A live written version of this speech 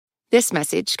This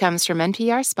message comes from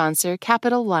NPR sponsor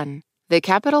Capital One. The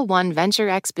Capital One Venture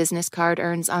X business card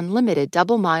earns unlimited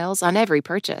double miles on every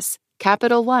purchase.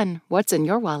 Capital One, what's in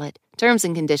your wallet? Terms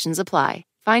and conditions apply.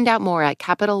 Find out more at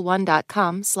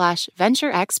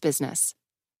CapitalOne.com/VentureXBusiness.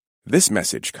 This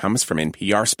message comes from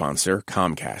NPR sponsor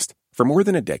Comcast. For more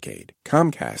than a decade,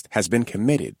 Comcast has been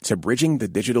committed to bridging the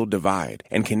digital divide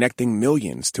and connecting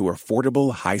millions to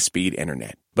affordable high-speed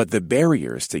internet. But the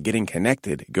barriers to getting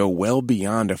connected go well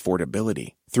beyond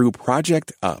affordability. Through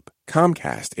Project Up,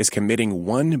 Comcast is committing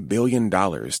 $1 billion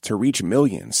to reach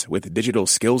millions with digital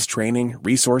skills training,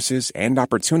 resources, and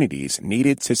opportunities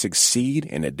needed to succeed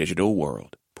in a digital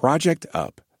world. Project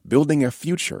Up, building a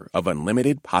future of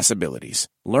unlimited possibilities.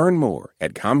 Learn more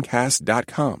at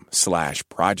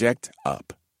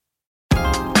comcast.com/projectup.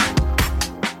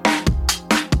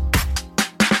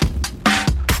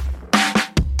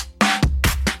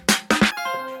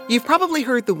 You've probably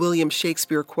heard the William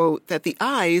Shakespeare quote that the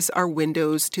eyes are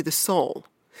windows to the soul.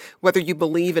 Whether you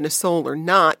believe in a soul or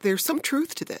not, there's some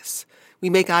truth to this. We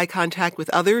make eye contact with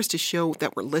others to show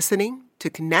that we're listening, to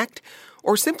connect,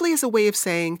 or simply as a way of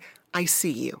saying, I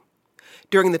see you.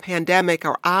 During the pandemic,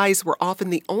 our eyes were often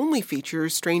the only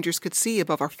features strangers could see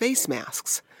above our face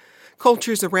masks.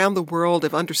 Cultures around the world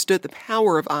have understood the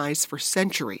power of eyes for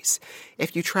centuries.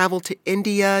 If you travel to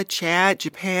India, Chad,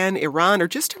 Japan, Iran, or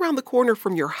just around the corner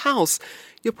from your house,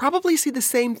 you'll probably see the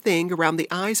same thing around the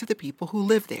eyes of the people who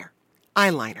live there.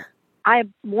 Eyeliner.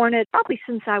 I've worn it probably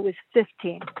since I was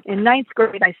 15. In ninth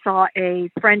grade, I saw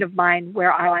a friend of mine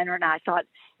wear eyeliner, and I thought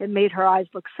it made her eyes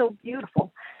look so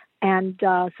beautiful. And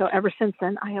so ever since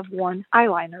then, I have worn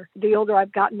eyeliner. The older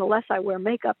I've gotten, the less I wear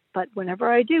makeup. But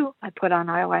whenever I do, I put on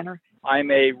eyeliner.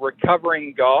 I'm a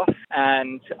recovering goth,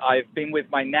 and I've been with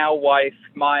my now wife,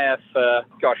 Maya, for,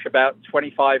 about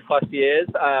 25 plus years.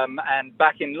 And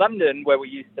back in London, where we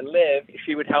used to live,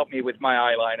 she would help me with my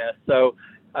eyeliner. So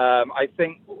I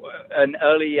think an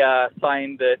early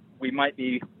sign that we might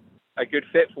be a good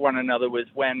fit for one another was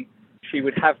when she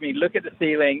would have me look at the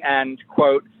ceiling and,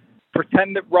 quote,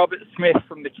 pretend that Robert Smith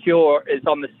from The Cure is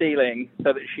on the ceiling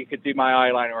so that she could do my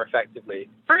eyeliner effectively.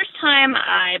 First time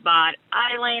I bought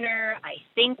eyeliner, I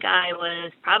think I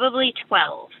was probably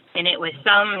 12. And it was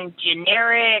some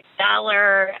generic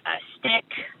dollar stick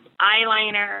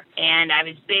eyeliner. And I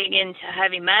was big into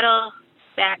heavy metal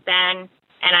back then.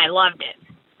 And I loved it.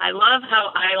 I love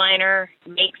how eyeliner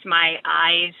makes my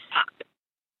eyes pop.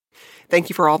 Thank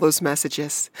you for all those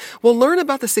messages. We'll learn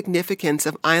about the significance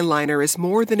of eyeliner as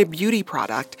more than a beauty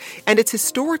product and its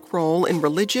historic role in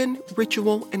religion,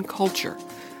 ritual, and culture.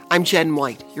 I'm Jen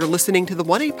White. You're listening to the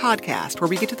 1A podcast, where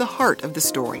we get to the heart of the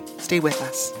story. Stay with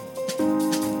us.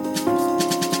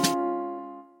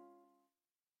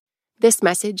 This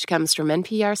message comes from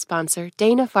NPR sponsor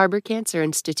Dana-Farber Cancer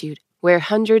Institute, where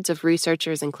hundreds of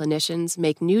researchers and clinicians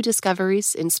make new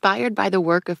discoveries inspired by the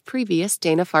work of previous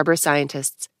Dana-Farber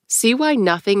scientists. See why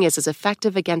nothing is as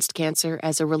effective against cancer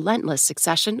as a relentless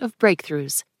succession of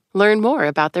breakthroughs. Learn more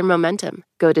about their momentum.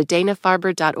 Go to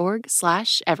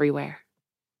danafarber.org/everywhere.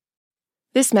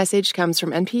 This message comes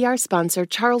from NPR sponsor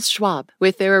Charles Schwab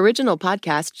with their original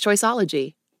podcast,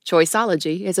 Choiceology.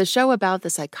 Choiceology is a show about the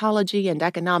psychology and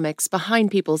economics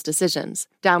behind people's decisions.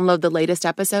 Download the latest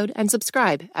episode and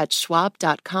subscribe at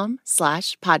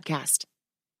schwab.com/podcast.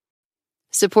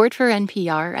 Support for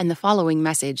NPR and the following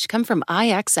message come from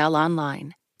IXL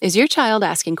Online. Is your child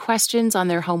asking questions on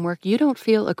their homework you don't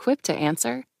feel equipped to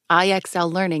answer? IXL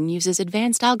Learning uses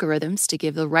advanced algorithms to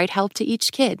give the right help to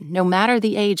each kid, no matter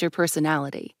the age or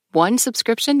personality. One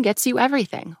subscription gets you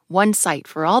everything. One site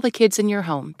for all the kids in your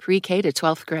home, pre-K to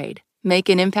 12th grade. Make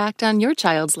an impact on your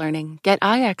child's learning. Get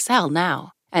IXL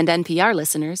now. And NPR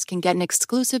listeners can get an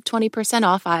exclusive 20%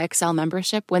 off IXL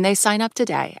membership when they sign up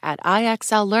today at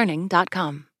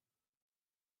IXLlearning.com.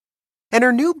 In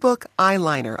her new book,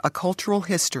 Eyeliner, A Cultural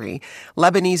History,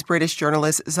 Lebanese-British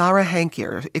journalist Zahra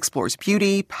Hankir explores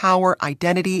beauty, power,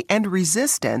 identity, and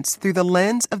resistance through the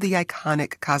lens of the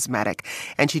iconic cosmetic.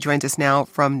 And she joins us now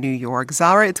from New York.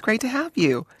 Zahra, it's great to have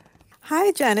you.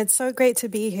 Hi, Jen. It's so great to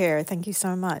be here. Thank you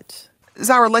so much.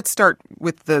 Zahra, let's start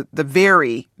with the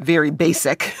very, very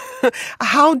basic.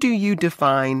 How do you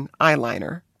define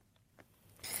eyeliner?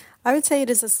 I would say it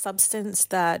is a substance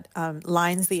that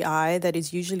lines the eye that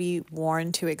is usually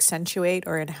worn to accentuate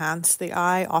or enhance the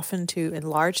eye, often to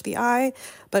enlarge the eye.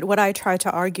 But what I try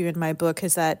to argue in my book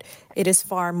is that it is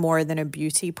far more than a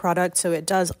beauty product. So it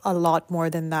does a lot more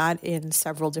than that in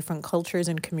several different cultures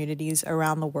and communities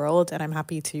around the world. And I'm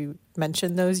happy to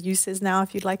mention those uses now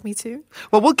if you'd like me to.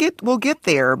 Well, we'll get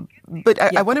there. But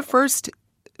I want to first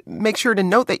make sure to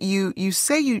note that you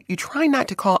say you try not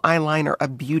to call eyeliner a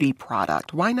beauty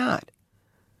product. Why not?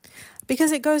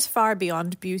 Because it goes far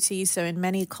beyond beauty. So in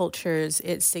many cultures,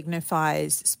 it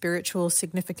signifies spiritual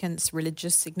significance,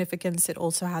 religious significance. It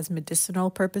also has medicinal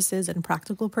purposes and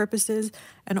practical purposes.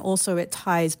 And also it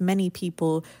ties many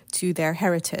people to their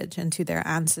heritage and to their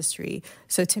ancestry.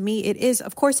 So to me, it is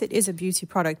a beauty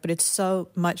product, but it's so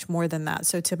much more than that.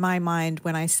 So to my mind,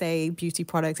 when I say beauty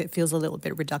product, it feels a little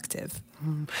bit reductive.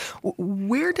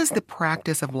 Where does the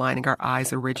practice of lining our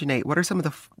eyes originate? What are some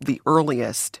of the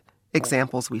earliest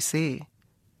examples we see?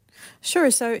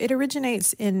 Sure. So it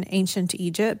originates in ancient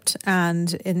Egypt,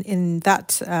 and in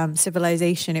that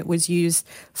civilization, it was used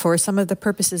for some of the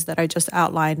purposes that I just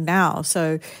outlined now.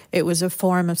 So it was a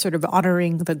form of sort of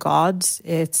honoring the gods.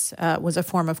 It was a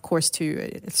form, of course,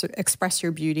 to express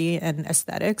your beauty and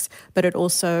aesthetics, but it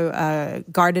also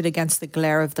guarded against the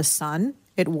glare of the sun.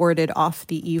 It warded off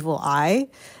the evil eye.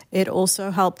 It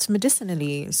also helped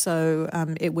medicinally, so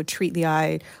it would treat the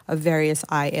eye of various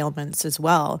eye ailments as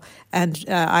well. And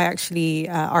I actually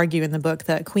argue in the book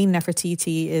that Queen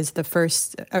Nefertiti is the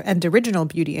first and original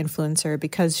beauty influencer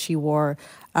because she wore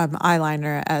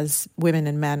eyeliner as women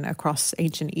and men across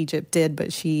ancient Egypt did,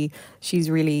 but she's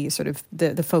really sort of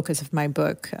the focus of my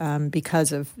book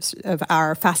because of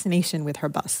our fascination with her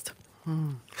bust.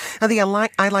 Now, the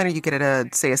eyeliner you get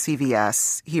at, say, a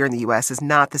CVS here in the U.S. is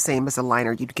not the same as a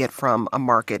liner you'd get from a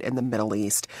market in the Middle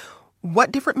East.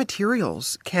 What different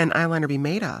materials can eyeliner be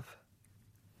made of?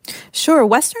 Sure.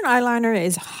 Western eyeliner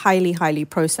is highly, highly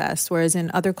processed, whereas in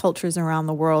other cultures around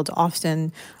the world,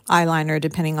 often eyeliner,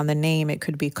 depending on the name, it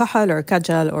could be kahal or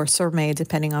kajal or surme,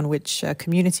 depending on which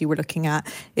community we're looking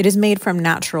at. It is made from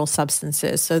natural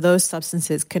substances. So those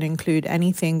substances could include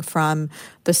anything from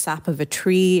the sap of a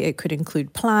tree. It could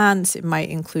include plants. It might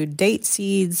include date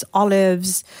seeds,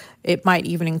 olives. It might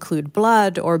even include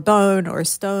blood or bone or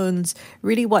stones.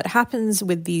 Really what happens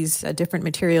with these different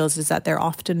materials is that they're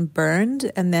often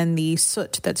burned, and then the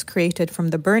soot that's created from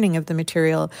the burning of the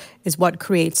material is what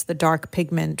creates the dark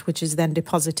pigment, which is then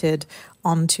deposited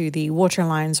onto the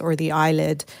waterlines or the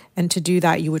eyelid. And to do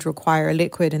that, you would require a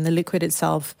liquid, and the liquid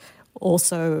itself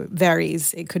also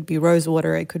varies. It could be rose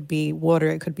water, it could be water,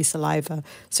 it could be saliva.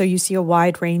 So you see a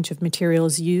wide range of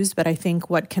materials used, but I think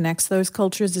what connects those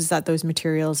cultures is that those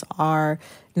materials are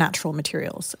natural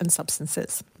materials and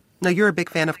substances. Now, you're a big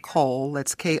fan of kohl.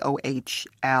 That's Kohl.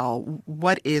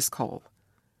 What is kohl?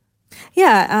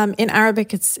 Yeah, in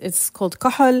Arabic, it's called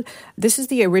kahal. This is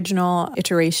the original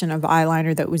iteration of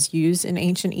eyeliner that was used in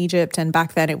ancient Egypt, and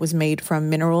back then it was made from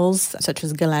minerals such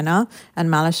as galena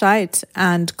and malachite.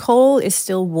 And kohl is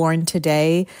still worn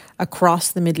today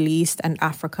across the Middle East and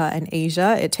Africa and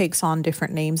Asia. It takes on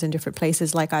different names in different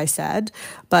places, like I said,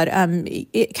 but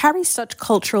it carries such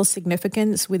cultural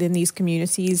significance within these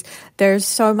communities. There's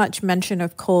so much mention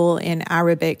of kohl in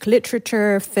Arabic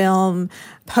literature, film,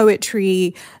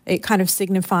 poetry. It kind of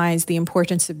signifies the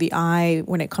importance of the eye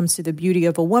when it comes to the beauty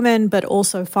of a woman, but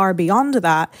also far beyond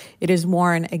that, it is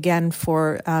worn again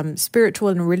for spiritual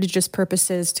and religious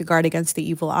purposes to guard against the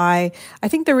evil eye. I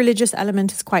think the religious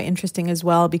element is quite interesting as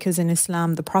well, because in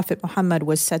Islam, the Prophet Muhammad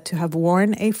was said to have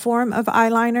worn a form of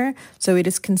eyeliner, so it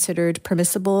is considered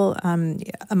permissible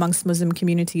amongst Muslim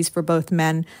communities for both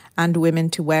men and women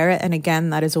to wear it. And again,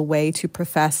 that is a way to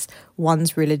profess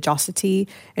one's religiosity.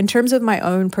 In terms of my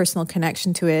own personal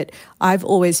connection to it, I've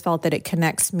always felt that it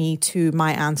connects me to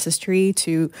my ancestry,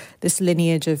 to this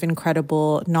lineage of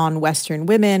incredible non-Western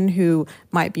women who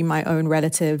might be my own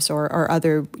relatives or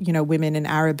other, women in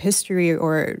Arab history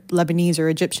or Lebanese or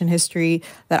Egyptian history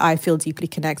that I feel deeply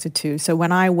connected to. So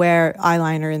when I wear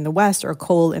eyeliner in the West or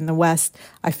kohl in the West,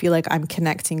 I feel like I'm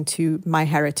connecting to my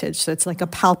heritage. So it's like a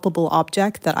palpable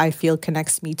object that I feel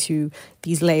connects me to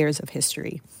these layers of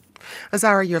history.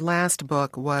 Azara, your last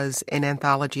book was an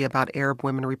anthology about Arab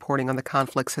women reporting on the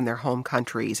conflicts in their home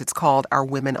countries. It's called Our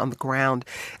Women on the Ground,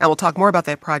 and we'll talk more about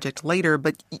that project later,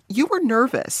 but you were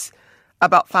nervous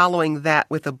about following that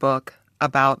with a book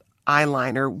about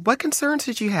eyeliner. What concerns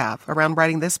did you have around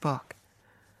writing this book?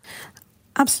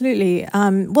 Absolutely.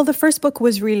 Well, the first book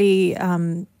was really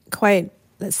quite,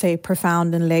 let's say,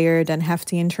 profound and layered and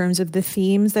hefty in terms of the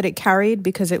themes that it carried,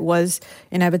 because it was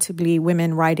inevitably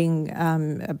women writing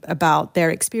about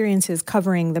their experiences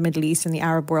covering the Middle East and the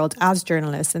Arab world as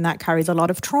journalists, and that carries a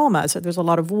lot of trauma. So there's a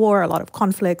lot of war, a lot of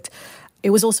conflict. It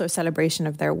was also a celebration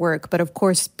of their work. But of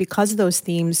course, because those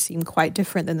themes seem quite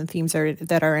different than the themes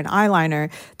that are in eyeliner,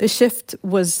 the shift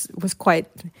was quite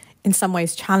in some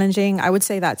ways challenging. I would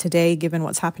say that today, given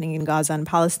what's happening in Gaza and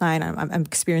Palestine, I'm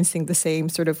experiencing the same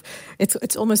sort of,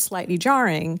 it's almost slightly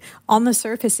jarring. On the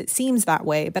surface, it seems that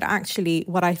way, but actually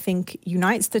what I think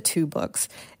unites the two books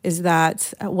is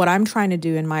that what I'm trying to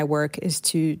do in my work is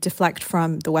to deflect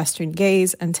from the Western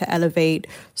gaze and to elevate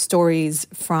stories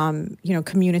from,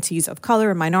 communities of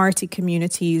color, minority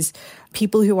communities,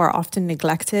 people who are often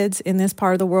neglected in this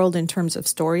part of the world in terms of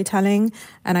storytelling.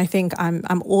 And I think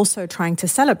I'm also trying to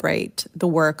celebrate the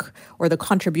work or the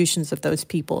contributions of those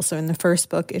people. So in the first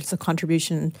book, it's a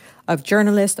contribution of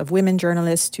journalists, of women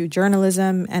journalists to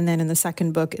journalism. And then in the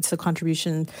second book, it's a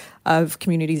contribution of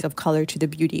communities of color to the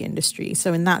beauty industry.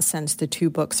 So in that sense, the two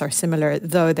books are similar,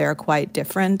 though they're quite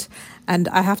different. And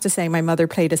I have to say, my mother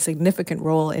played a significant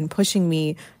role in pushing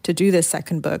me to do this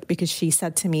second book, because she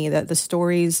said to me that the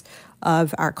stories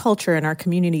of our culture and our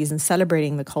communities and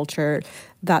celebrating the culture,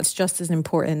 that's just as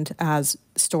important as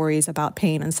stories about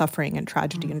pain and suffering and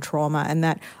tragedy and trauma. And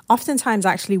that oftentimes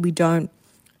actually we don't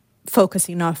focus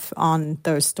enough on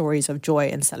those stories of joy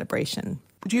and celebration.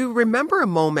 Do you remember a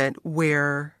moment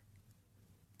where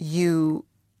you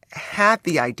had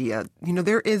the idea,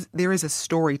 there is a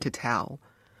story to tell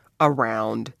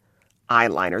around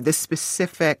eyeliner, this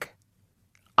specific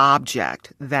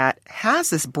object that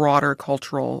has this broader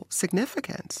cultural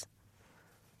significance?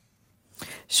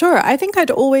 Sure. I think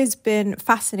I'd always been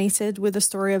fascinated with the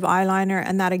story of eyeliner,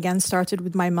 and that again started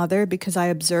with my mother because I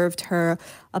observed her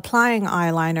applying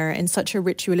eyeliner in such a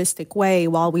ritualistic way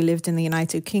while we lived in the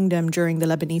United Kingdom during the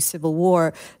Lebanese Civil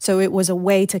War. So it was a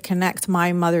way to connect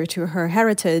my mother to her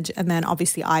heritage, and then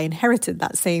obviously I inherited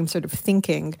that same sort of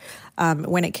thinking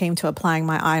when it came to applying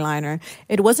my eyeliner.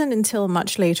 It wasn't until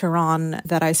much later on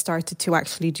that I started to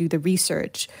actually do the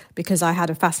research, because I had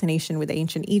a fascination with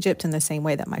ancient Egypt in the same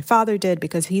way that my father did,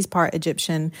 because he's part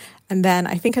Egyptian. And then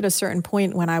I think at a certain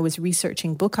point when I was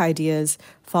researching book ideas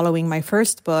following my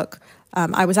first book,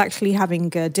 I was actually having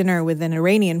dinner with an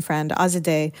Iranian friend,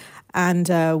 Azadeh,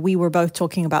 and we were both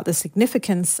talking about the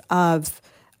significance of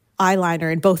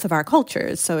eyeliner in both of our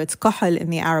cultures. So it's kahl in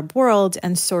the Arab world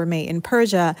and surmay in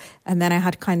Persia. And then I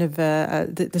had kind of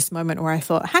this moment where I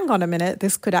thought, hang on a minute,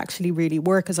 this could actually really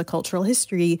work as a cultural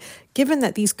history, given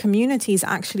that these communities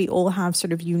actually all have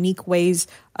sort of unique ways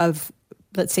of,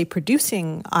 let's say,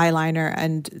 producing eyeliner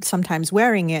and sometimes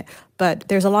wearing it, but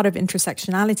there's a lot of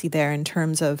intersectionality there in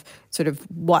terms of sort of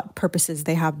what purposes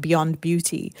they have beyond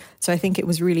beauty. So I think it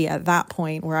was really at that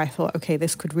point where I thought, okay,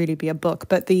 this could really be a book.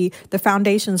 But the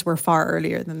foundations were far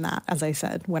earlier than that, as I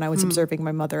said, when I was observing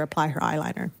my mother apply her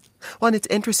eyeliner. Well, and it's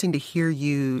interesting to hear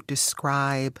you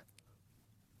describe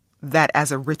that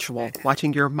as a ritual,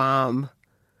 watching your mom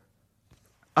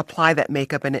apply that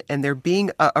makeup and there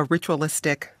being a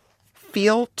ritualistic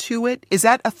feel to it. Is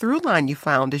that a through line you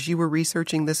found as you were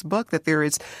researching this book, that there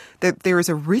is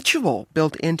a ritual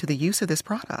built into the use of this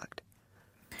product?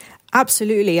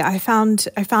 Absolutely. I found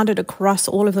it across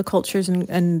all of the cultures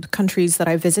and countries that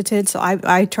I visited. So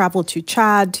I traveled to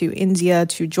Chad, to India,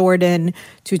 to Jordan,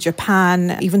 to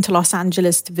Japan, even to Los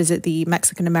Angeles to visit the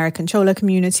Mexican-American Chola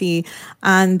community.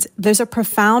 And there's a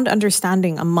profound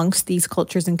understanding amongst these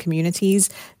cultures and communities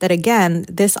that, again,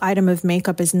 this item of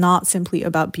makeup is not simply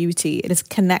about beauty. It is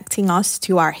connecting us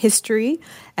to our history,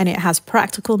 and it has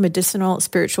practical, medicinal,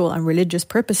 spiritual, and religious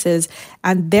purposes.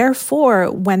 And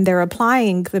therefore, when they're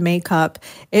applying the makeup,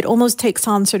 it almost takes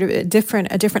on sort of a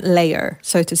different layer,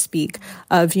 so to speak,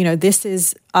 of, this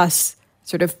is us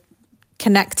sort of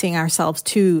connecting ourselves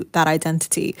to that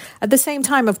identity. At the same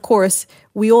time, of course,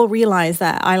 we all realize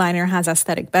that eyeliner has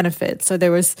aesthetic benefits. So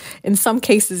there was, in some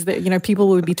cases, that people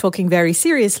would be talking very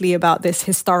seriously about this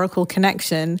historical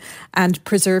connection and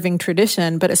preserving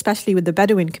tradition. But especially with the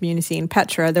Bedouin community in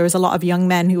Petra, there was a lot of young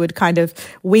men who would kind of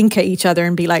wink at each other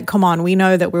and be like, "Come on, we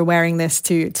know that we're wearing this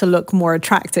to look more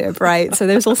attractive, right?" So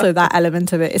there's also that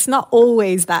element of it. It's not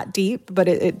always that deep, but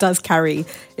it does carry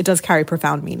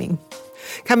profound meaning.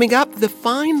 Coming up, the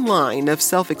fine line of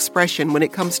self-expression when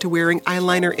it comes to wearing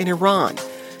eyeliner in Iran.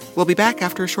 We'll be back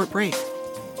after a short break.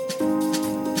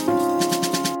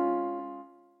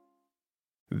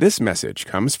 This message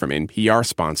comes from NPR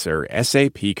sponsor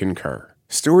SAP Concur.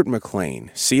 Stuart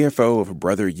McLean, CFO of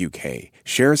Brother UK,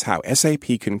 shares how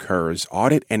SAP Concur's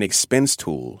audit and expense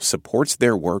tool supports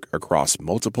their work across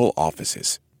multiple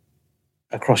offices.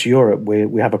 Across Europe,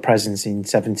 we have a presence in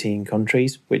 17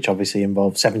 countries, which obviously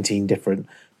involves 17 different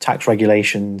tax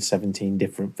regulations, 17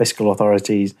 different fiscal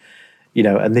authorities,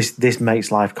 and this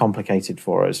makes life complicated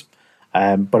for us.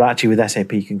 But actually with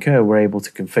SAP Concur, we're able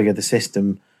to configure the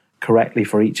system correctly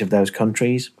for each of those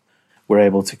countries. We're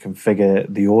able to configure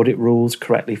the audit rules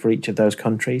correctly for each of those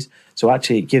countries. So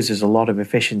actually, it gives us a lot of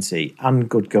efficiency and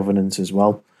good governance as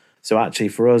well. So actually,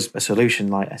 for us, a solution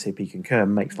like SAP Concur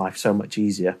makes life so much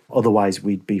easier. Otherwise,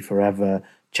 we'd be forever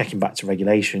checking back to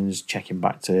regulations, checking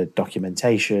back to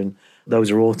documentation.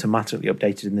 Those are automatically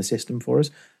updated in the system for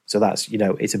us. So that's,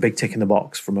 it's a big tick in the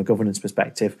box from a governance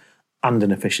perspective and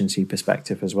an efficiency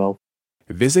perspective as well.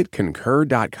 Visit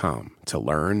concur.com to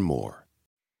learn more.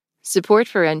 Support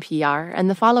for NPR and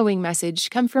the following message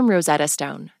come from Rosetta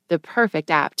Stone, the perfect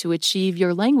app to achieve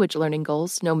your language learning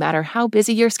goals no matter how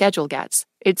busy your schedule gets.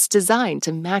 It's designed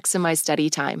to maximize study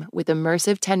time with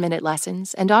immersive 10-minute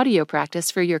lessons and audio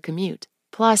practice for your commute.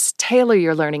 Plus, tailor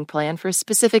your learning plan for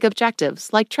specific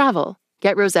objectives like travel.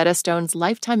 Get Rosetta Stone's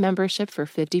lifetime membership for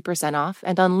 50% off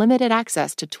and unlimited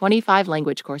access to 25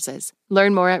 language courses.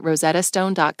 Learn more at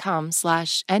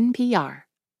rosettastone.com/NPR.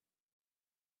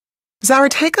 Zara,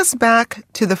 take us back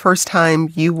to the first time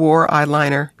you wore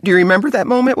eyeliner. Do you remember that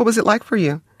moment? What was it like for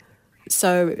you?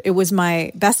 So it was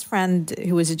my best friend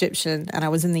who was Egyptian, and I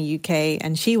was in the UK,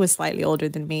 and she was slightly older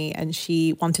than me, and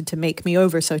she wanted to make me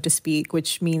over, so to speak,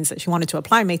 which means that she wanted to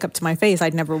apply makeup to my face.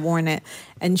 I'd never worn it.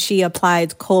 And she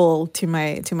applied kohl to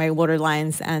my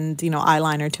waterlines and,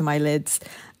 eyeliner to my lids.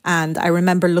 And I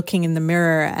remember looking in the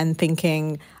mirror and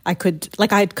thinking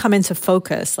I'd come into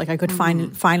focus, I could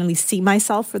finally see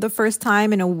myself for the first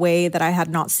time in a way that I had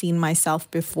not seen myself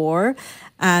before.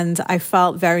 And I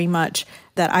felt very much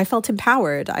that I felt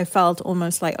empowered. I felt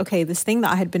almost like, okay, this thing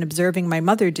that I had been observing my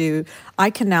mother do, I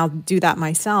can now do that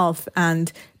myself.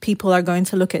 And people are going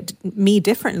to look at me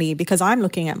differently because I'm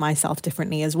looking at myself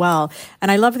differently as well.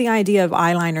 And I love the idea of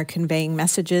eyeliner conveying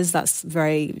messages. That's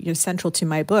very central to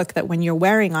my book, that when you're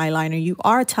wearing eyeliner, you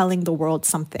are telling the world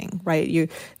something, right?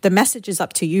 The message is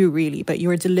up to you, really, but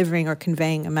you're delivering or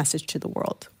conveying a message to the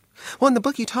world. Well, in the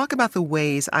book, you talk about the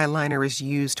ways eyeliner is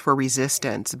used for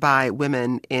resistance by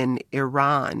women in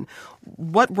Iran.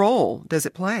 What role does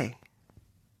it play?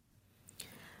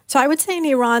 So I would say in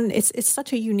Iran, it's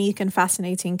such a unique and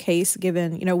fascinating case,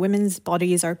 given, women's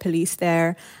bodies are policed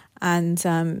there. And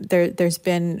there's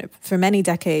been, for many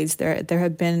decades, there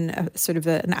have been an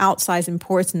outsized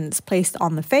importance placed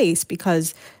on the face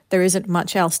because there isn't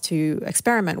much else to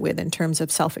experiment with in terms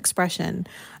of self-expression.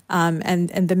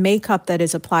 And the makeup that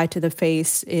is applied to the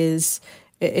face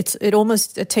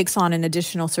it takes on an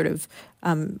additional sort of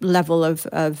level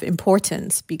of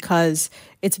importance because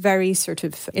it's very sort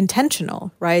of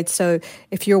intentional, right? So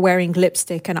if you're wearing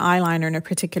lipstick and eyeliner in a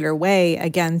particular way,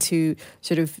 again, to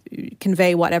sort of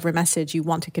convey whatever message you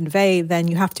want to convey, then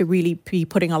you have to really be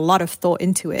putting a lot of thought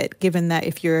into it, given that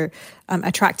if you're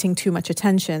attracting too much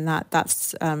attention,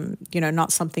 that's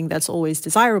not something that's always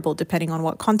desirable, depending on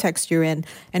what context you're in.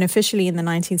 And officially in the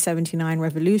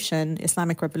 1979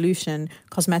 Islamic Revolution,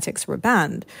 cosmetics were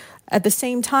banned. At the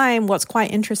same time, what's quite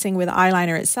interesting with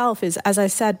eyeliner itself is, as I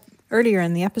said earlier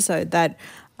in the episode, that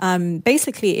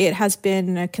basically it has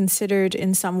been considered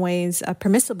in some ways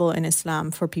permissible in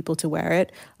Islam for people to wear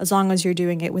it, as long as you're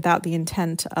doing it without the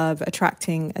intent of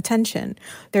attracting attention.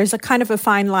 There's a kind of a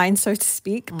fine line, so to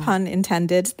speak, pun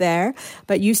intended there.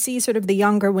 But you see sort of the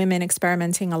younger women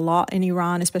experimenting a lot in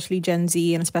Iran, especially Gen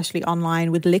Z and especially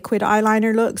online, with liquid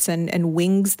eyeliner looks and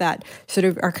wings that sort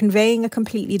of are conveying a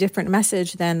completely different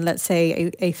message than, let's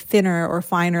say, a thinner or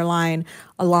finer line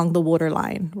along the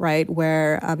waterline, right,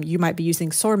 where you might be using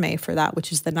sormé for that,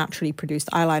 which is the naturally produced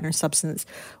eyeliner substance,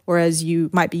 whereas you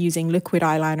might be using liquid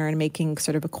eyeliner and making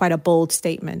sort of quite a bold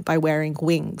statement by wearing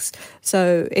wings.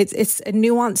 So it's a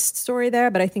nuanced story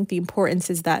there, but I think the importance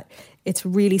is that it's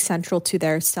really central to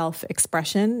their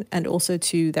self-expression and also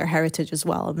to their heritage as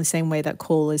well, in the same way that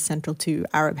kohl is central to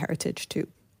Arab heritage too.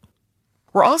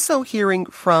 We're also hearing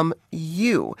from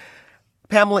you.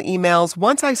 Pamela emails,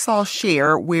 once I saw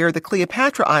Cher wear the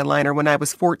Cleopatra eyeliner when I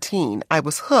was 14. I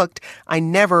was hooked. I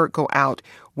never go out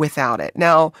without it.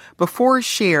 Now, before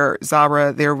Cher,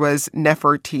 Zara, there was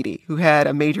Nefertiti, who had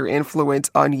a major influence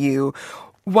on you.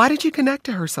 Why did you connect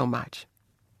to her so much?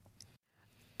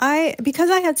 Because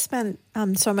I had spent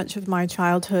so much of my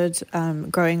childhood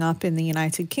growing up in the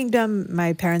United Kingdom.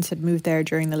 My parents had moved there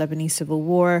during the Lebanese Civil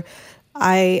War.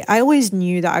 I always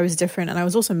knew that I was different, and I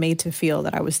was also made to feel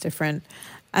that I was different.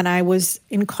 And I was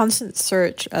in constant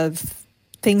search of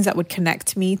things that would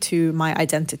connect me to my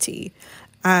identity.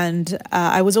 And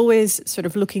I was always sort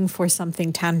of looking for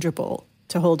something tangible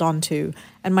to hold on to.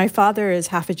 And my father is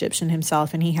half Egyptian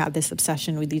himself, and he had this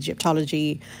obsession with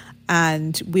Egyptology.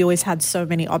 And we always had so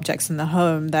many objects in the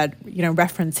home that,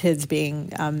 reference his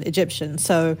being Egyptian.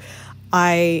 So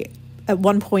I at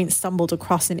one point stumbled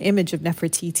across an image of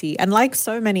Nefertiti. And like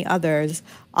so many others,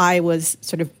 I was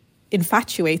sort of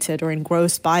infatuated or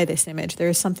engrossed by this image. There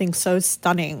is something so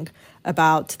stunning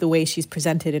about the way she's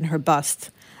presented in her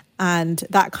bust. And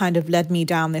that kind of led me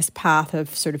down this path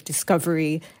of sort of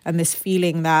discovery and this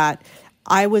feeling that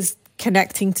I was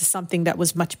connecting to something that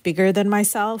was much bigger than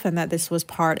myself and that this was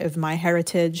part of my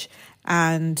heritage.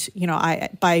 And,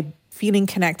 by feeling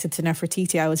connected to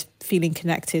Nefertiti, I was feeling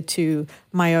connected to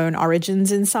my own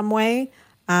origins in some way.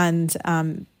 And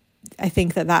I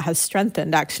think that has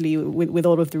strengthened actually with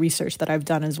all of the research that I've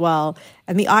done as well.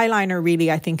 And the eyeliner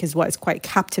really, I think, is what is quite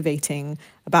captivating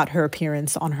about her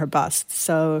appearance on her bust.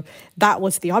 So that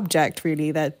was the object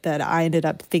really that I ended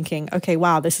up thinking, okay,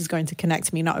 wow, this is going to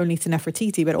connect me not only to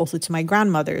Nefertiti, but also to my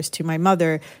grandmothers, to my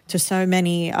mother, to so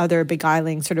many other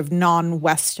beguiling sort of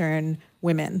non-Western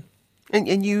women.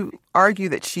 And you argue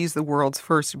that she's the world's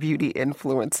first beauty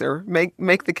influencer.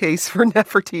 Make the case for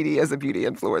Nefertiti as a beauty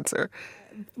influencer.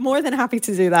 More than happy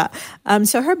to do that.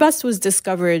 So her bust was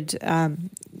discovered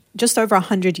just over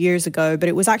 100 years ago, but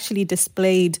it was actually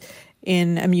displayed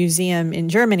in a museum in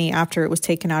Germany after it was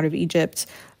taken out of Egypt.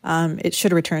 It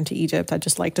should have returned to Egypt, I'd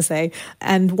just like to say.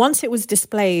 And once it was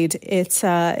displayed,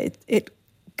 it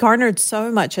garnered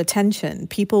so much attention.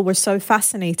 People were so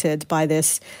fascinated by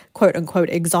this quote unquote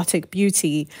exotic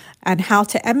beauty and how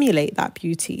to emulate that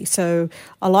beauty. So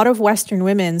a lot of Western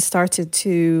women started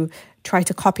to try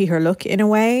to copy her look in a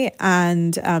way.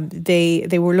 And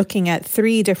they were looking at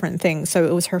three different things. So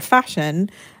it was her fashion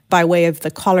by way of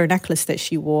the collar necklace that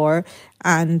she wore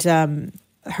and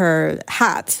her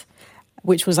hat,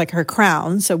 which was like her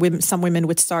crown. So some women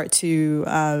would start to,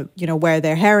 wear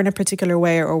their hair in a particular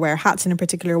way or wear hats in a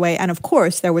particular way. And of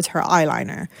course, there was her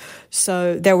eyeliner.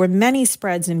 So there were many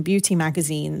spreads in beauty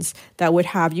magazines that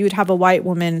you would have a white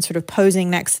woman sort of posing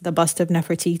next to the bust of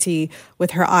Nefertiti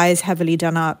with her eyes heavily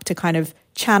done up to kind of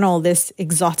channel this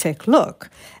exotic look.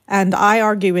 And I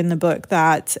argue in the book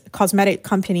that cosmetic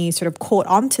companies sort of caught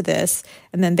onto this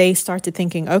and then they started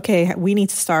thinking, okay, we need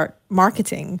to start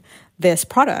marketing this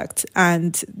product.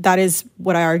 And that is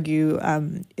what I argue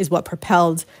is what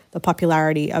propelled the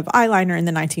popularity of eyeliner in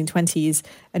the 1920s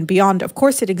and beyond. Of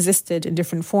course, it existed in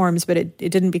different forms, but it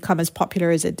didn't become as popular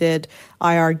as it did,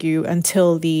 I argue,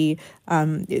 until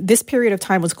this period of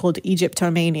time was called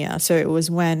Egyptomania. So it was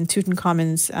when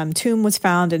Tutankhamun's tomb was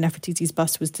found and Nefertiti's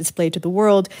bust was displayed to the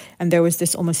world. And there was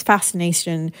this almost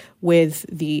fascination with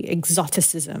the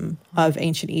exoticism of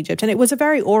ancient Egypt. And it was a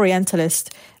very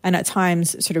Orientalist and at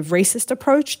times sort of racist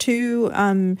approach to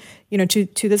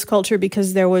this culture,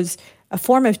 because there was a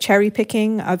form of cherry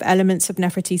picking of elements of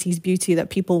Nefertiti's beauty that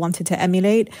people wanted to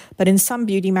emulate. But in some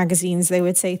beauty magazines, they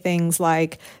would say things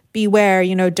like, beware,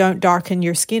 don't darken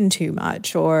your skin too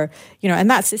much, or,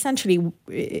 and it's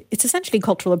essentially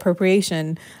cultural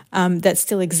appropriation that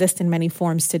still exists in many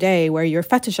forms today, where you're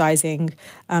fetishizing,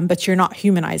 but you're not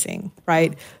humanizing,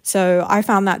 right? So I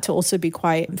found that to also be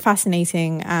quite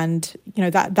fascinating. And,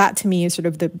 that to me is sort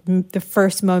of the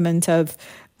first moment of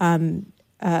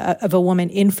a woman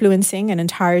influencing an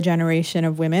entire generation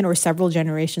of women or several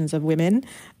generations of women,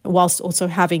 whilst also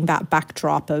having that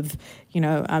backdrop of,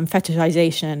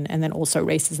 fetishization and then also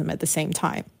racism at the same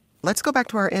time. Let's go back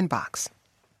to our inbox.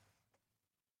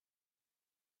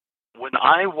 When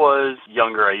I was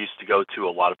younger, I used to go to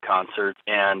a lot of concerts,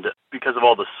 and because of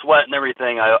all the sweat and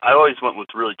everything, I always went with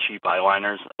really cheap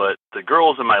eyeliners, but the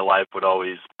girls in my life would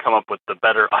always come up with the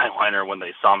better eyeliner when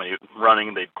they saw me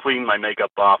running. They'd clean my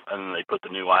makeup off, and then they'd put the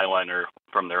new eyeliner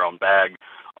from their own bag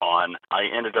on. I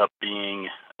ended up being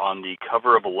on the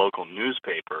cover of a local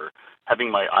newspaper,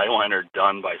 having my eyeliner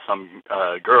done by some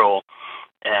girl,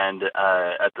 and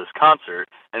at this concert,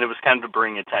 and it was kind of to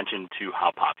bring attention to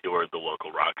how popular the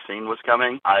local rock scene was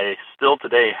coming. I still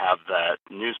today have that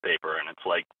newspaper, and it's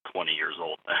like 20 years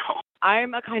old now.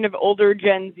 I'm a kind of older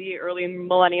Gen Z, early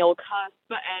millennial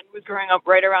cusp, and was growing up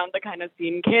right around the kind of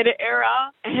scene kid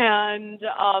era, and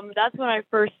that's when I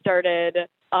first started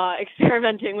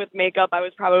experimenting with makeup. I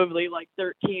was probably like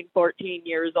 13, 14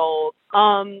 years old.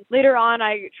 Later on,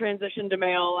 I transitioned to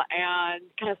male and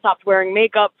kind of stopped wearing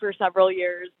makeup for several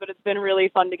years, but it's been really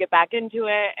fun to get back into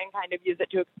it and kind of use it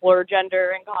to explore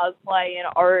gender and cosplay and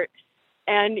art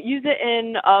and use it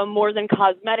in more than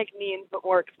cosmetic means, but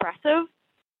more expressive.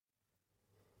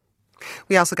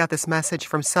 We also got this message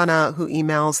from Sana, who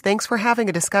emails, "Thanks for having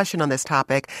a discussion on this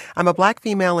topic. I'm a Black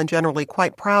female and generally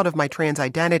quite proud of my trans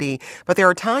identity, but there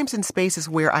are times and spaces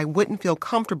where I wouldn't feel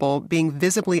comfortable being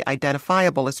visibly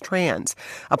identifiable as trans.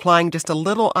 Applying just a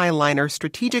little eyeliner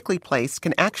strategically placed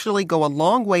can actually go a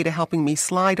long way to helping me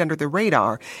slide under the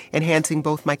radar, enhancing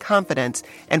both my confidence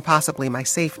and possibly my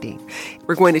safety."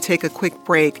 We're going to take a quick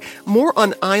break. More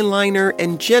on eyeliner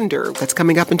and gender. That's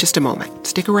coming up in just a moment.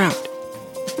 Stick around.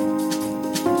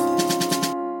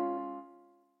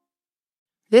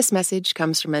 This message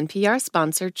comes from NPR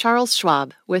sponsor Charles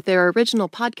Schwab with their original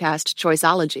podcast,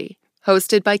 Choiceology.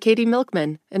 Hosted by Katie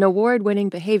Milkman, an award-winning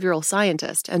behavioral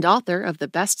scientist and author of the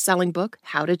best-selling book,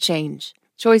 How to Change.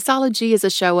 Choiceology is a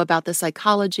show about the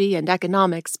psychology and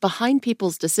economics behind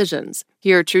people's decisions.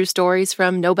 Hear true stories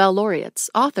from Nobel laureates,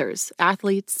 authors,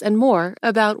 athletes, and more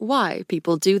about why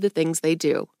people do the things they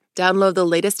do. Download the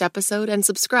latest episode and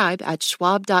subscribe at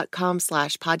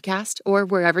schwab.com/podcast or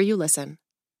wherever you listen.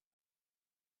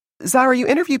 Zara, you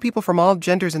interview people from all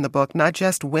genders in the book, not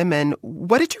just women.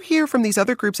 What did you hear from these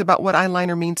other groups about what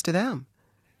eyeliner means to them?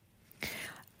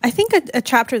 I think a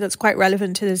chapter that's quite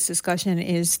relevant to this discussion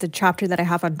is the chapter that I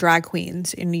have on drag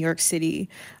queens in New York City.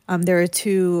 There are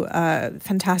two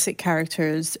fantastic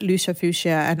characters, Lucia Fuchsia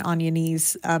and Anya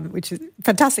Nees, which is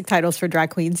fantastic titles for drag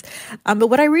queens. But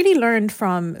what I really learned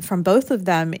from both of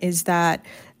them is that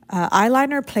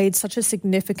eyeliner played such a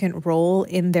significant role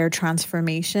in their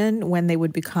transformation when they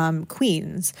would become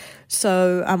queens.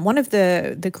 So one of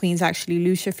the queens, actually,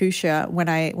 Lucia Fuchsia, when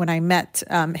I met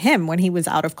him when he was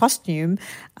out of costume,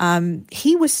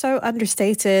 he was so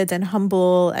understated and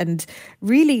humble and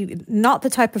really not the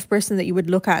type of person that you would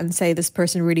look at and say, this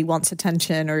person really wants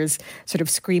attention or is sort of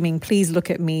screaming, please look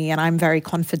at me and I'm very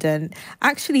confident.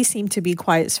 Actually seemed to be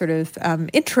quite sort of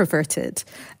introverted.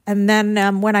 And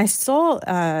then when I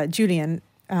saw Julian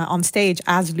on stage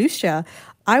as Lucia,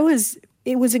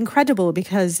 it was incredible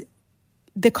because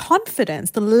the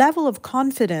confidence, the level of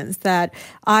confidence that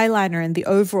eyeliner and the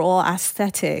overall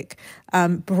aesthetic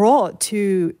brought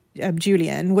to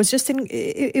Julian was just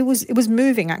it was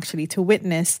moving actually to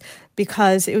witness,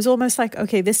 because it was almost like,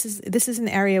 okay, this is an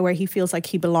area where he feels like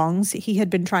he belongs. He had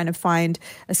been trying to find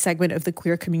a segment of the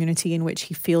queer community in which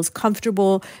he feels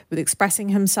comfortable with expressing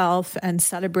himself and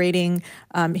celebrating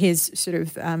his sort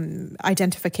of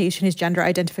identification, his gender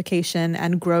identification,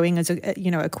 and growing as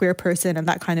a queer person and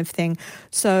that kind of thing.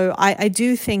 So I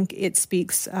do think it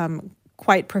speaks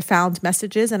quite profound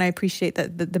messages, and I appreciate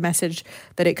that the message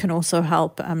that it can also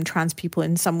help trans people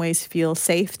in some ways feel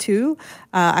safe too.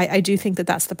 I do think that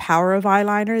that's the power of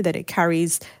eyeliner, that it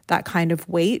carries that kind of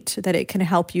weight, that it can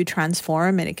help you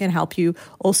transform and it can help you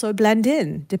also blend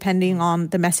in depending on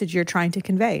the message you're trying to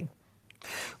convey.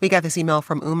 We got this email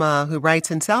from Uma, who writes,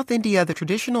 in South India, the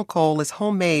traditional kohl is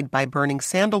homemade by burning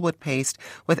sandalwood paste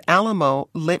with alamo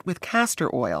lit with castor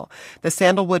oil. The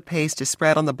sandalwood paste is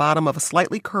spread on the bottom of a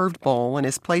slightly curved bowl and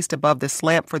is placed above this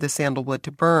lamp for the sandalwood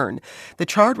to burn. The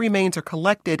charred remains are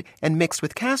collected and mixed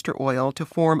with castor oil to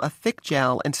form a thick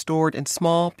gel and stored in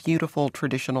small, beautiful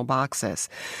traditional boxes.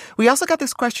 We also got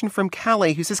this question from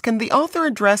Callie, who says, can the author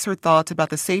address her thoughts about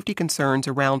the safety concerns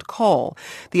around kohl?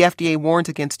 The FDA warns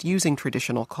against using traditional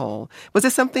kohl. Was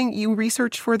this something you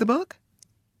researched for the book?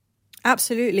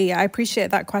 Absolutely. I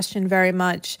appreciate that question very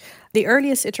much. The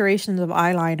earliest iterations of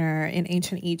eyeliner in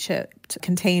ancient Egypt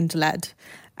contained lead.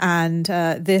 And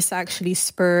this actually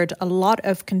spurred a lot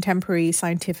of contemporary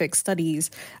scientific studies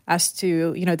as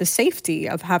to, the safety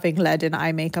of having lead in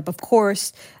eye makeup. Of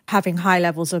course, having high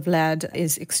levels of lead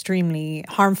is extremely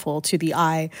harmful to the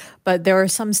eye. But there are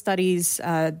some studies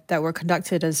that were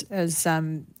conducted as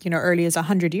early as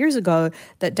 100 years ago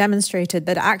that demonstrated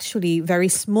that actually very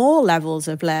small levels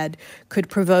of lead could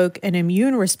provoke an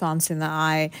immune response in the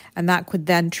eye, and that could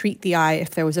then treat the eye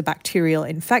if there was a bacterial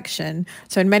infection.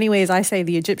 So in many ways, I say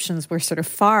the Egyptians were sort of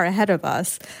far ahead of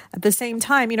us. At the same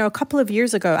time, a couple of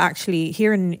years ago, actually,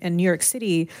 here in New York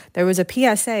City, there was a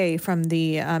PSA from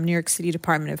the New York City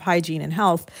Department of Hygiene and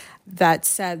Health that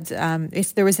said,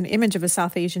 there was an image of a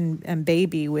South Asian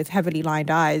baby with heavily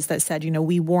lined eyes that said,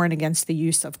 we warn against the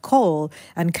use of kohl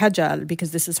and kajal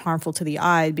because this is harmful to the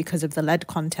eye because of the lead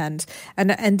content.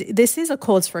 And this is a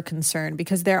cause for concern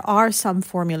because there are some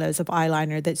formulas of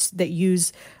eyeliner that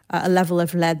use a level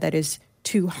of lead that is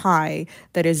too high,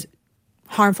 that is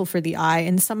harmful for the eye.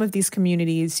 In some of these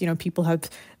communities, people have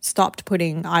stopped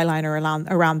putting eyeliner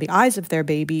around the eyes of their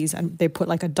babies and they put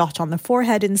like a dot on the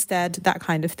forehead instead, that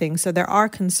kind of thing. So there are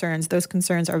concerns. Those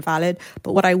concerns are valid.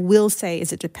 But what I will say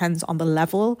is it depends on the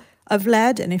level of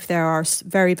lead. And if there are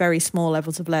very, very small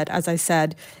levels of lead, as I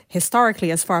said,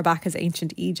 historically, as far back as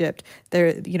ancient Egypt,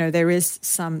 there is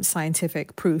some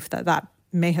scientific proof that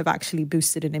may have actually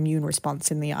boosted an immune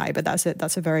response in the eye. But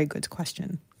that's a very good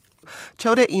question.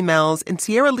 Choda emails, in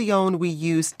Sierra Leone, we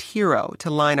use tiro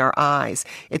to line our eyes.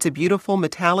 It's a beautiful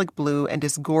metallic blue and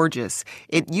is gorgeous.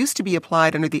 It used to be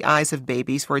applied under the eyes of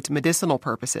babies for its medicinal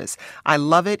purposes. I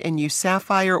love it and use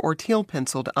sapphire or teal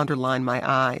pencil to underline my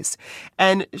eyes.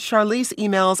 And Charlize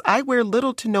emails, I wear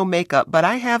little to no makeup, but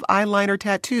I have eyeliner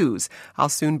tattoos. I'll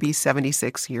soon be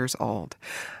 76 years old.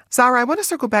 Zara, I want to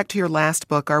circle back to your last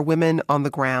book, Our Women on the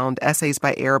Ground, Essays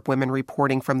by Arab Women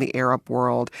Reporting from the Arab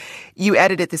World. You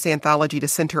edited this anthology to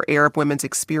center Arab women's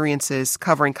experiences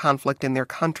covering conflict in their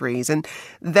countries, and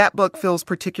that book feels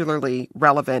particularly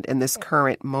relevant in this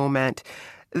current moment.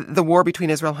 The war between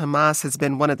Israel and Hamas has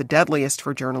been one of the deadliest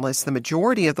for journalists. The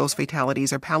majority of those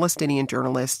fatalities are Palestinian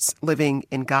journalists living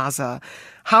in Gaza.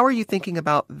 How are you thinking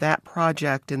about that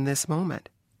project in this moment?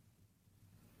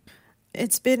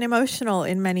 It's been emotional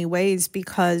in many ways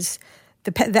because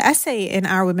the essay in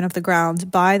Our Women of the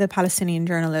Ground by the Palestinian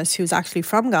journalist who's actually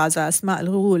from Gaza, Asma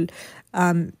al-Ghul,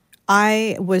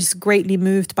 I was greatly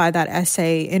moved by that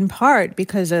essay in part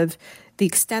because of the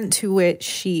extent to which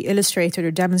she illustrated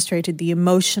or demonstrated the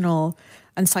emotional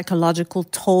and psychological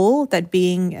toll that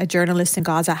being a journalist in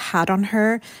Gaza had on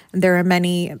her. And there are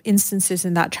many instances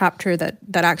in that chapter that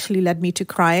actually led me to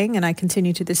crying. And I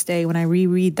continue to this day when I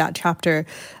reread that chapter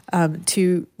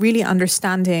to really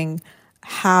understanding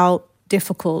how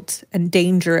difficult and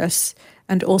dangerous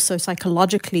and also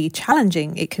psychologically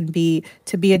challenging it can be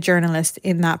to be a journalist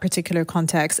in that particular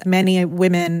context. Many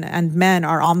women and men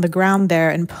are on the ground there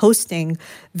and posting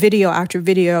video after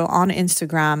video on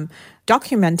Instagram,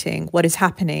 documenting what is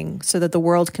happening so that the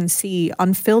world can see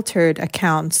unfiltered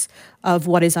accounts of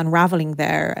what is unraveling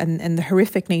there and the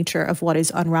horrific nature of what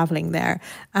is unraveling there.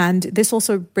 And this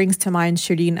also brings to mind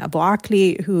Shireen Abu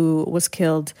Akleh, who was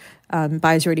killed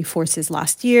by Israeli forces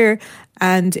last year.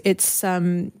 And it's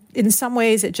in some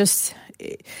ways,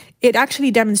 it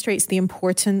actually demonstrates the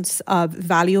importance of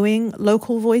valuing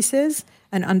local voices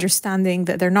and understanding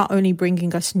that they're not only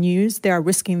bringing us news, they are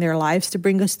risking their lives to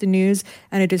bring us the news.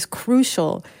 And it is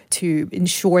crucial to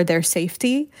ensure their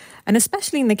safety. And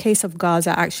especially in the case of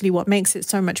Gaza, actually, what makes it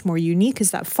so much more unique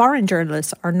is that foreign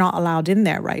journalists are not allowed in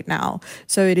there right now.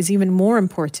 So it is even more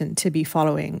important to be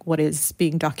following what is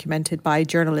being documented by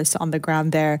journalists on the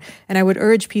ground there. And I would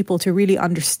urge people to really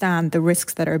understand the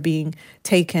risks that are being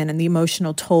taken and the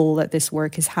emotional toll that this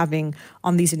work is having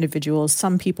on these individuals.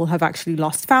 Some people have actually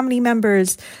lost family members.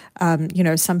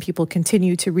 Some people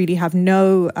continue to really have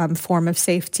no form of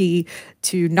safety,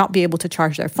 to not be able to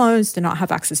charge their phones, to not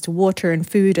have access to water and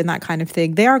food and that kind of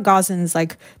thing. They are Gazans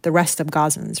like the rest of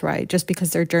Gazans, right? Just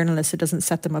because they're journalists, it doesn't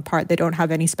set them apart. They don't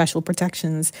have any special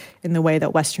protections in the way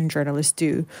that Western journalists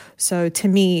do. So to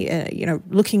me,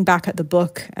 looking back at the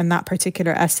book and that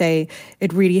particular essay,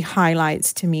 it really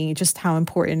highlights to me just how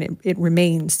important it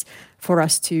remains for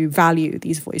us to value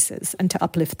these voices and to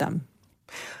uplift them.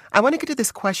 I want to get to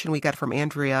this question we got from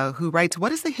Andrea, who writes,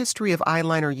 what is the history of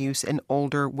eyeliner use in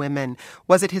older women?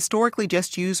 Was it historically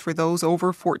just used for those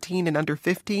over 14 and under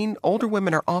 15? Older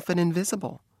women are often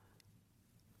invisible.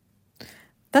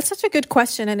 That's such a good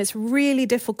question, and it's really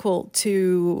difficult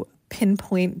to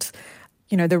pinpoint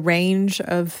the range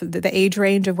of the age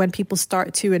range of when people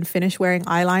start to and finish wearing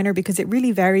eyeliner, because it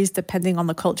really varies depending on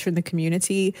the culture and the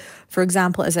community. For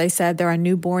example, as I said, there are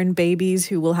newborn babies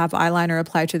who will have eyeliner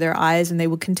applied to their eyes and they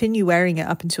will continue wearing it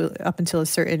up until a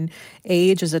certain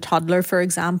age, as a toddler, for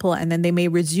example, and then they may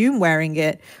resume wearing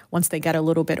it once they get a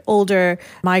little bit older.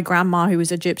 My grandma, who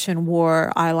was Egyptian,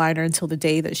 wore eyeliner until the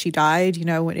day that she died.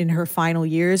 In her final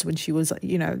years, when she was,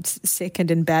 sick and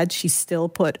in bed, she still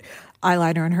put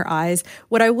eyeliner in her eyes.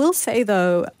 What I will say,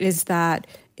 though, is that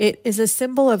it is a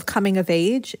symbol of coming of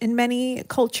age in many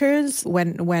cultures.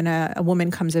 When a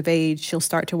woman comes of age, she'll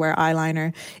start to wear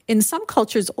eyeliner. In some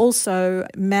cultures also,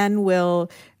 men will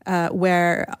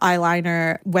wear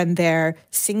eyeliner when they're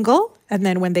single, and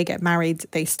then when they get married,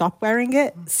 they stop wearing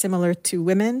it, similar to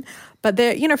women. But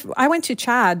I went to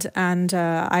Chad and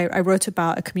I wrote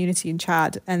about a community in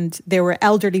Chad, and there were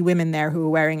elderly women there who were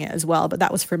wearing it as well, but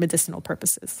that was for medicinal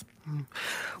purposes.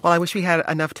 Well, I wish we had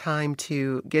enough time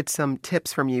to get some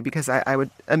tips from you, because I would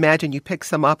imagine you picked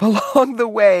some up along the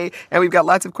way, and we've got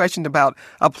lots of questions about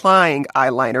applying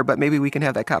eyeliner, but maybe we can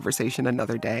have that conversation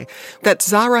another day. That's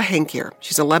Zara Henkier.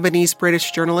 She's a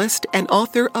Lebanese-British journalist and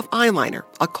author of Eyeliner,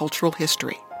 A Cultural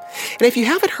History. And if you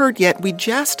haven't heard yet, we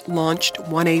just launched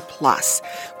 1A Plus.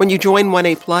 When you join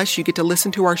 1A Plus, you get to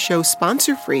listen to our show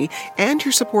sponsor-free, and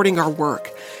you're supporting our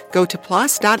work. Go to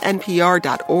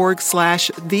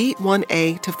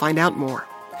plus.npr.org/the1A to find out more.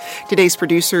 Today's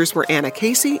producers were Anna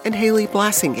Casey and Haley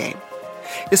Blassingame.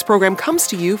 This program comes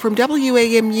to you from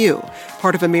WAMU,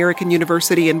 part of American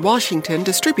University in Washington,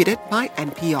 distributed by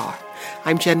NPR.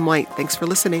 I'm Jen White. Thanks for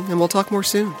listening, and we'll talk more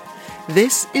soon.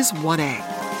 This is 1A.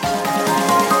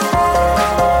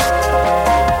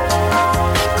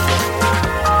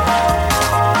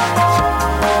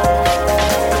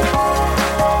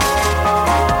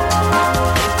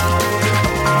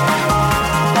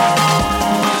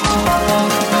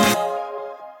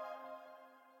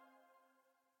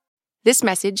 This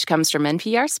message comes from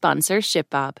NPR sponsor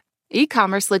ShipBob.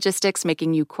 E-commerce logistics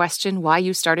making you question why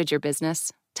you started your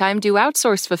business? Time to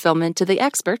outsource fulfillment to the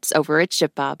experts over at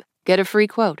ShipBob. Get a free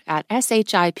quote at shipbob.com.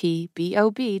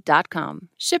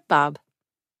 ShipBob.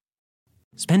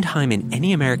 Spend time in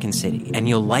any American city, and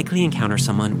you'll likely encounter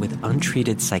someone with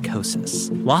untreated psychosis.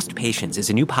 Lost Patients is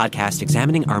a new podcast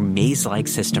examining our maze-like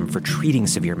system for treating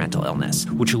severe mental illness,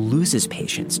 which loses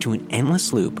patients to an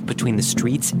endless loop between the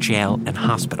streets, jail, and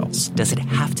hospitals. Does it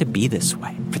have to be this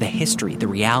way? For the history, the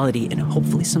reality, and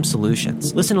hopefully some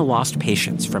solutions, listen to Lost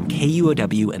Patients from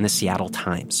KUOW and the Seattle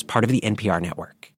Times, part of the NPR network.